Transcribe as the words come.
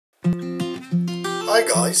Hi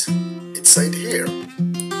guys, it's Said here.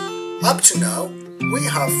 Up to now, we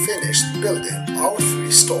have finished building our 3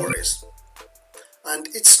 stories, and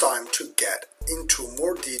it's time to get into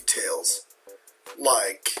more details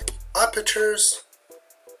like apertures,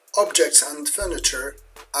 objects and furniture,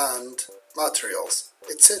 and materials,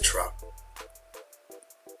 etc.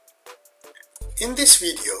 In this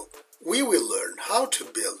video, we will learn how to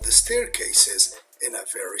build the staircases in a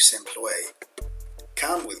very simple way.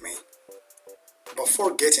 Come with me.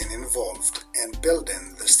 Before getting involved in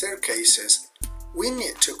building the staircases, we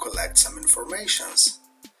need to collect some informations,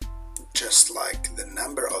 just like the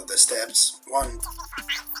number of the steps, 1,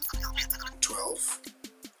 12,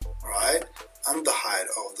 right? And the height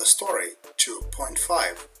of the story,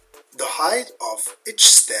 2.5. The height of each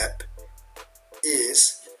step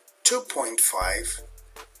is 2.5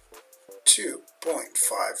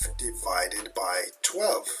 divided by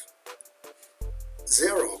 12,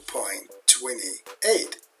 0.28.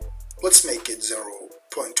 Let's make it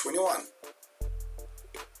 0.21.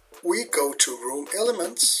 We go to room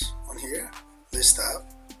elements on here, this tab.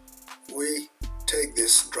 We take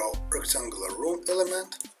this draw rectangular room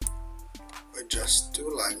element. We just do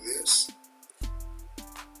like this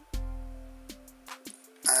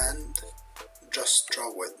and just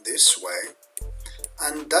draw it this way.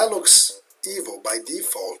 And Dialux Evo by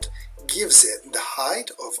default gives it the height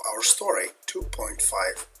of our story,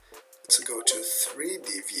 2.5. Let's go to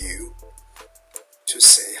 3D view to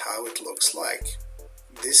see how it looks like.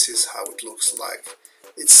 This is how it looks like.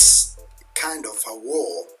 It's kind of a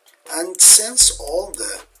wall, and since all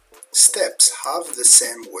the steps have the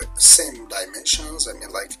same dimensions, I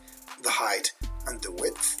mean like the height and the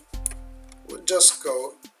width, we'll just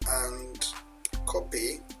go and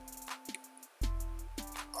copy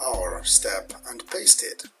our step and paste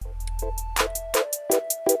it.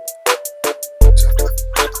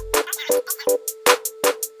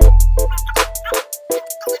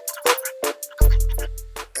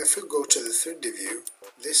 If we go to the 3D view,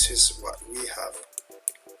 this is what we have.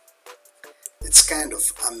 It's kind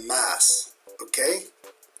of a mass, okay?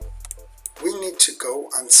 We need to go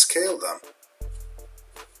and scale them.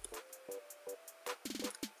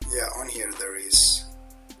 Yeah, on here there is.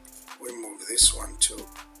 We move this one to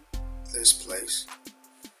this place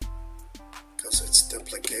because it's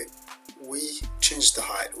duplicate. We change the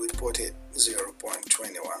height, we put it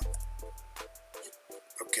 0.21.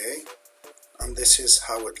 Okay, and this is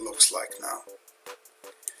how it looks like now.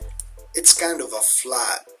 It's kind of a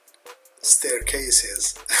flat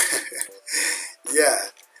staircases.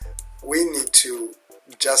 Yeah, we need to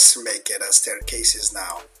just make it as staircases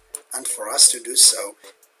now, and for us to do so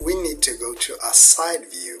we need to go to a side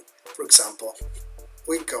view. For example,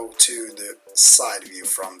 we go to the side view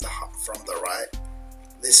from the right.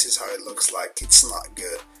 This is how it looks like. It's not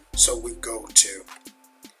good, so we go to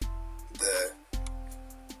the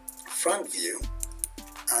front view,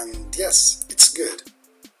 and yes, it's good.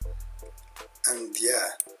 And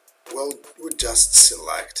yeah, we'll just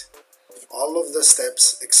select all of the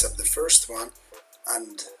steps except the first one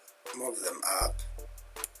and move them up.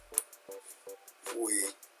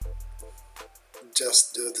 We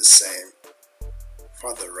just do the same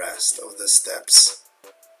for the rest of the steps.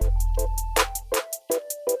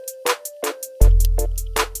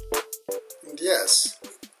 And yes,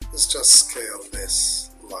 let's just scale this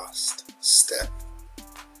last step.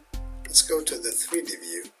 Let's go to the 3D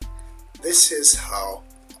view. This is how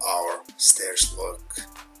our stairs look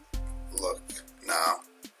now.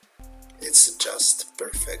 It's just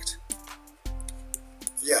perfect.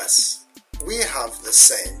 Yes, we have the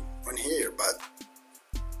same on here, but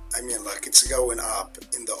I mean like it's going up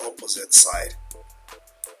in the opposite side.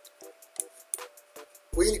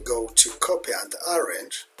 We go to copy and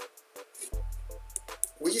arrange.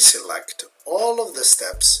 We select all of the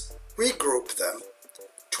steps, we group them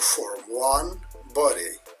to form one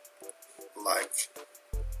body. Like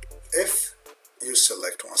if you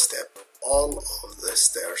select one step, all of the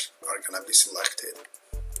stairs are gonna be selected.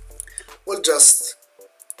 We'll just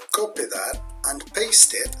copy that and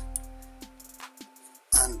paste it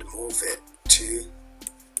and move it to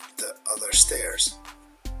the other stairs.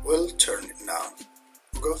 We'll turn it now.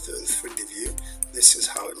 We'll go through the 3D view. This is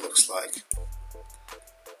how it looks like,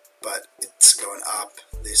 but it's going up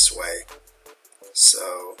this way,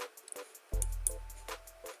 so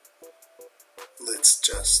let's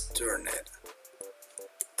just turn it,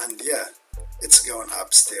 and yeah, it's going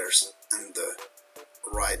upstairs in the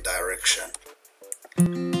right direction.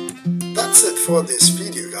 That's it for this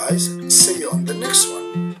video, guys. See you on the next one.